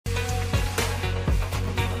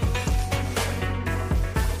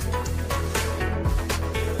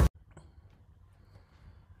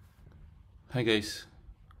Hi guys,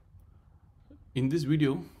 in this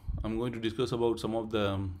video I'm going to discuss about some of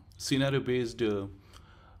the scenario based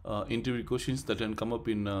interview questions that can come up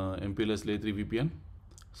in MPLS L3 VPN.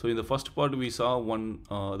 So in the first part we saw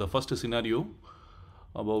the first scenario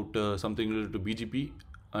about something related to BGP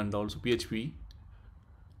and also PHP.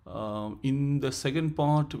 In the second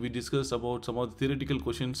part we discussed about some of the theoretical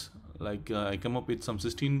questions, like I come up with some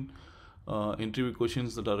 16 interview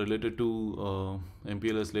questions that are related to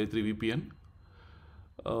MPLS L3 VPN.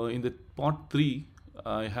 In the part 3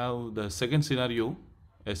 I have the second scenario,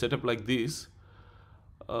 a setup like this.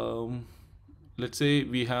 Let's say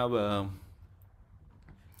we have a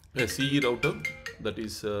CE router that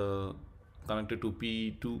is connected to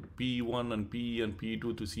P2, P1 and P and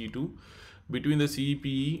P2 to C2. Between the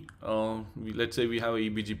CPE, let's say we have a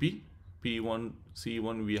EBGP, P1,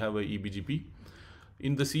 C1 we have a EBGP.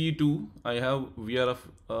 In the CE2 I have VRF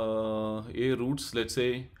A routes, let's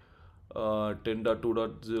say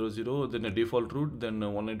 10.2.00, then a default route, then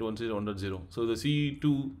 192.168.1.0. So the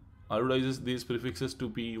CE2 advertises these prefixes to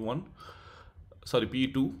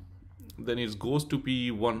P2, then it goes to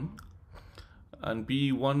P1, and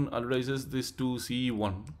P1 advertises this to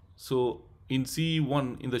CE1. So in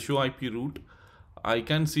CE1, in the show IP route, I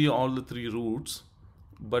can see all the three routes,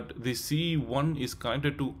 but the CE1 is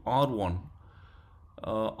connected to R1.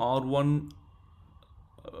 R1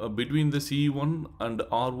 between the CE1 and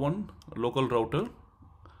R1 local router,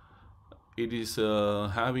 it is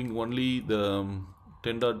having only the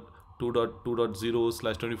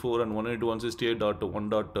 10.2.2.0/24 and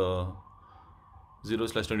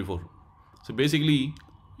 192.168.1.0/24. So basically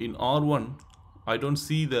in R1 I don't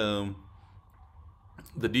see the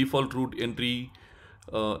default route entry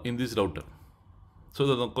in this router. So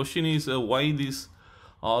the question is why this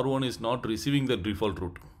R1 is not receiving the default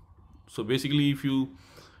route. So basically if you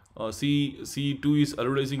see C2 is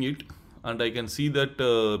advertising it, and I can see that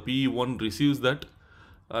P1 receives that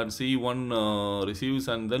and C1 receives,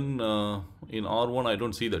 and then in R1 I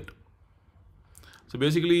don't see that. So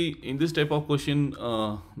basically in this type of question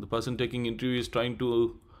the person taking interview is trying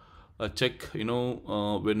to check,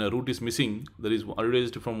 when a route is missing, that is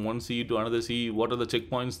advertised from one CE to another CE, what are the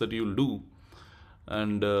checkpoints that you will do,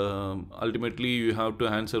 and ultimately you have to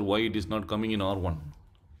answer why it is not coming in R1.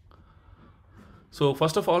 So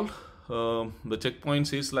first of all, the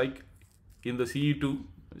checkpoints is like in the CE2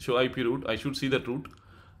 show IP route, I should see that route,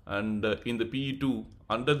 and in the PE2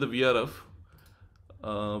 under the VRF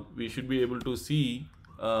we should be able to see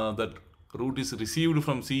that route is received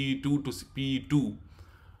from CE2 to PE2,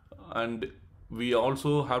 and we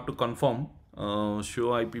also have to confirm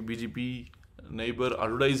show IP BGP neighbor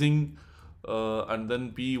advertising, and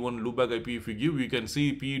then PE1 loopback IP. If we give, we can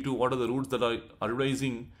see PE2 what are the routes that are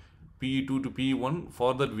advertising PE2 to PE1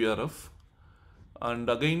 for that VRF, and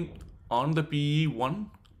again on the PE1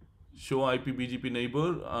 show IP BGP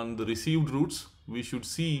neighbor and the received routes, we should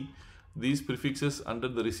see these prefixes under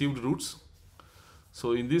the received routes.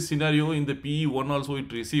 So in this scenario, in the PE1 also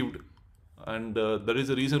it received, and that is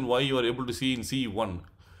the reason why you are able to see in CE1.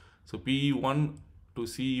 So PE1 to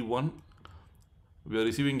CE1 we are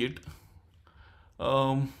receiving it.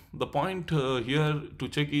 The point here to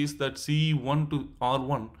check is that CE1 to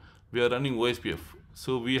R1 we are running OSPF.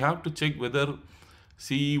 So we have to check whether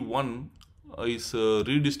CE1 is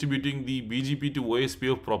redistributing the BGP to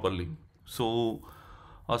OSPF properly. So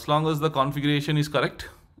as long as the configuration is correct,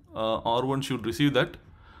 R1 should receive that.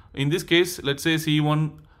 In this case, let's say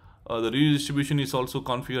CE1 the redistribution is also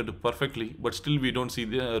configured perfectly, but still we don't see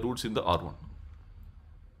the routes in the R1.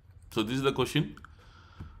 So this is the question,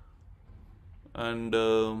 and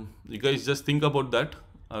you guys just think about that.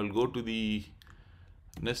 I will go to the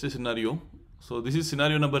next scenario. So this is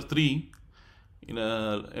scenario number 3 in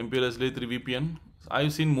a MPLS L3 VPN.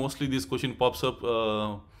 I've seen mostly this question pops up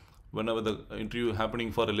whenever the interview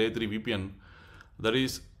happening for a L3 VPN. That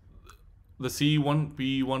is the C1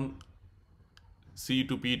 P1 C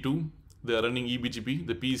to P2, they are running EBGP.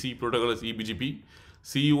 The PC protocol is EBGP.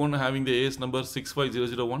 C1 having the AS number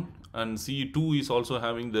 65001, and C2 is also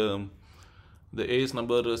having the AS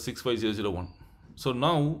number 65001. So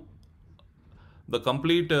now the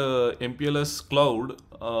complete MPLS cloud,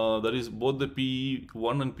 that is both the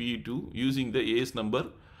P1 and P2 using the AS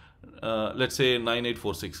number, let's say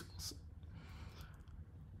 9846.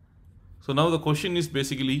 So now the question is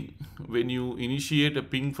basically, when you initiate a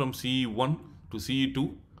ping from CE1 to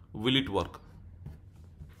CE2, will it work?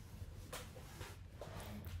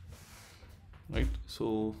 Right.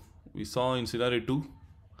 So we saw in scenario 2,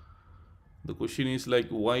 the question is like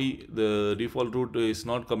why the default route is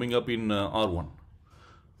not coming up in R1.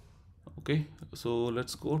 Okay, so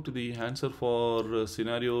let's go to the answer for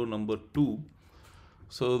scenario number 2.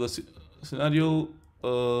 So the scenario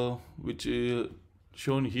which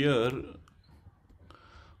shown here,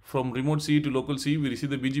 from remote C to local C, we receive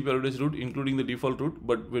the BGP address route including the default route,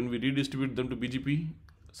 but when we redistribute them to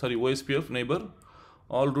OSPF neighbor,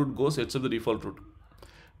 all route goes except the default route.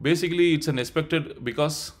 Basically, it's an expected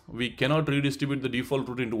because we cannot redistribute the default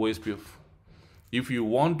route into OSPF. If you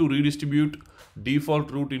want to redistribute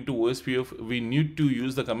default route into OSPF, we need to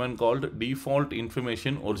use the command called default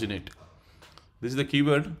information originate. This is the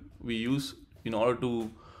keyword we use in order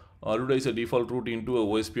to advertise a default route into a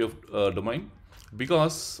OSPF domain,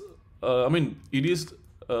 because it is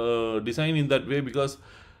designed in that way because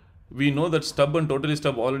we know that stub and totally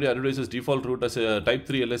stub already advertises default route as a type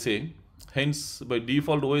 3 LSA. Hence, by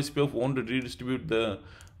default, OSPF won't redistribute the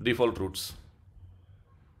default routes.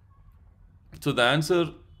 So the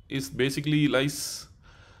answer is basically lies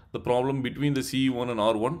the problem between the CE1 and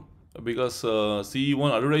R1, because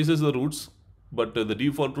CE1 advertises the routes, but the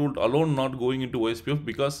default route alone not going into OSPF,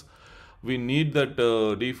 because we need that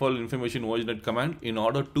default information originate command in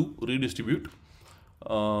order to redistribute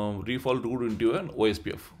default route into an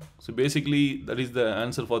OSPF. So basically that is the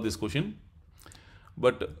answer for this question.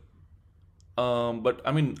 But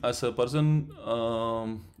as a person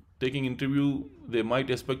taking interview, they might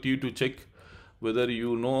expect you to check whether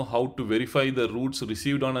you know how to verify the routes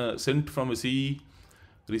received on a sent from a CE,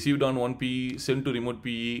 received on one PE, sent to remote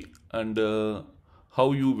PE, and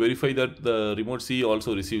how you verify that the remote CE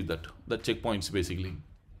also received that checkpoints basically.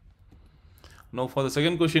 Now for the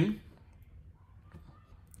second question,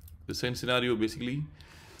 the same scenario basically,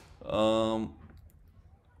 can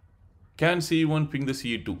CE1 ping the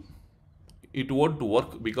CE2? It won't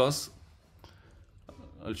work because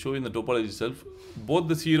I'll show you in the topology itself. Both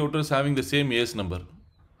the CE routers having the same AS number.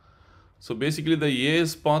 So basically the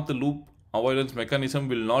AS path loop avoidance mechanism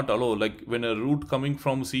will not allow, like when a route coming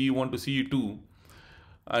from CE1 to CE2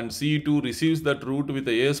 and CE2 receives that route with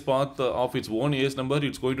the AS path of its own AS number,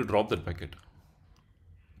 it's going to drop that packet.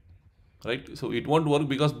 Right? So it won't work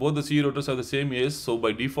because both the CE routers have the same AS. So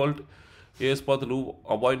by default, AS path loop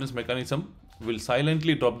avoidance mechanism will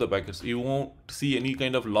silently drop the packets. You won't see any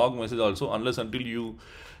kind of log message also unless until you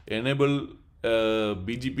enable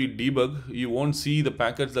BGP debug. You won't see the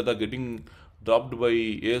packets that are getting dropped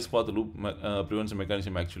by AS path loop prevention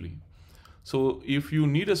mechanism actually. So if you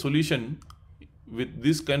need a solution with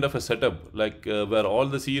this kind of a setup, like where all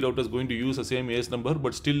the CE routers going to use the same AS number,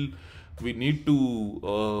 but still we need to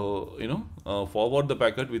forward the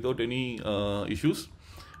packet without any issues,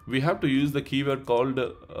 we have to use the keyword called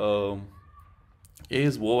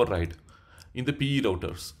AS override in the PE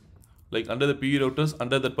routers. Like under the PE routers,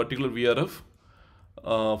 under that particular VRF,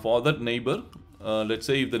 for that neighbor, let's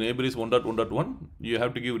say if the neighbor is 1.1.1, you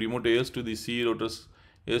have to give remote AS to the CE routers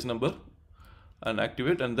AS number and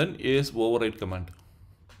activate, and then AS override command.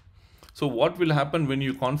 So what will happen when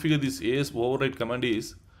you configure this AS override command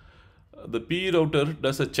is, the PE router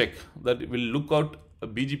does a check that will look out a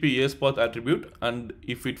BGP AS path attribute, and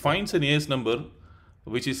if it finds an AS number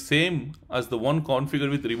which is same as the one configured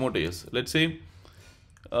with remote AS, let's say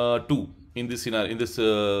 2 in this scenario, in this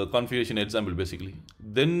configuration example basically,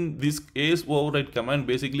 then this AS override command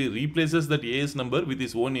basically replaces that AS number with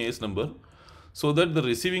its own AS number, so that the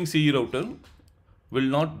receiving CE router will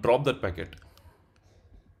not drop that packet.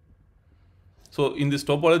 So in this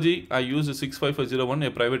topology, I use a 65501,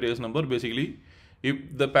 a private AS number. Basically, if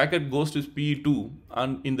the packet goes to PE2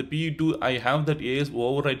 and in the PE2 I have that AS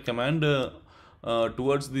override command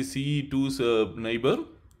towards the CE2's neighbor,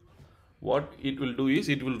 what it will do is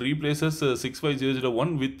it will replace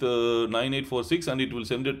 65001 with 9846 and it will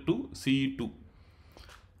send it to CE2.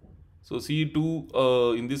 So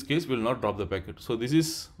CE2 in this case will not drop the packet. So this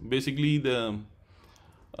is basically the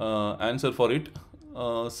answer for it.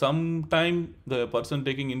 Sometime the person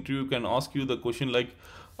taking interview can ask you the question like,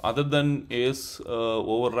 other than AS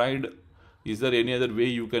override, is there any other way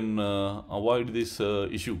you can avoid this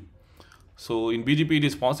issue? So in BGP it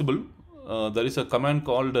is possible. There is a command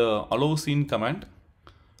called allow scene command,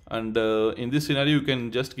 and in this scenario you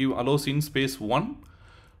can just give allow scene space 1.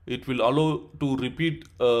 It will allow to repeat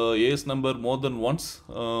AS number more than once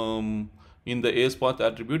in the AS path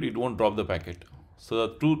attribute. It won't drop the packet. So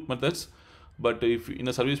the two methods. But if in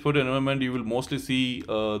a service port environment, you will mostly see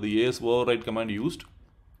the AS override command used.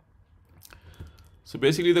 So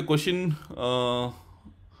basically the question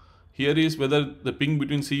here is whether the ping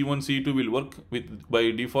between CE1 and CE2 will work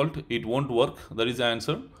by default. It won't work. That is the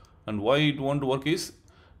answer. And why it won't work is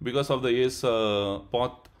because of the AS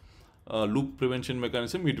path loop prevention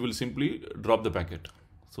mechanism. It will simply drop the packet.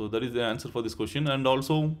 So that is the answer for this question. And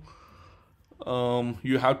also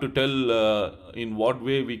You have to tell in what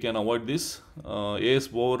way we can avoid this. AS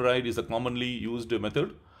override is a commonly used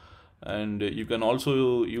method, and you can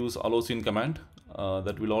also use allowsyn command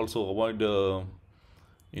that will also avoid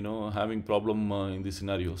having problem in these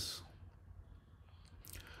scenarios.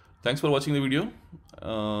 Thanks for watching the video.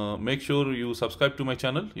 Make sure you subscribe to my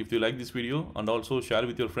channel if you like this video, and also share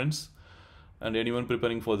with your friends and anyone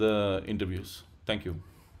preparing for the interviews. Thank you.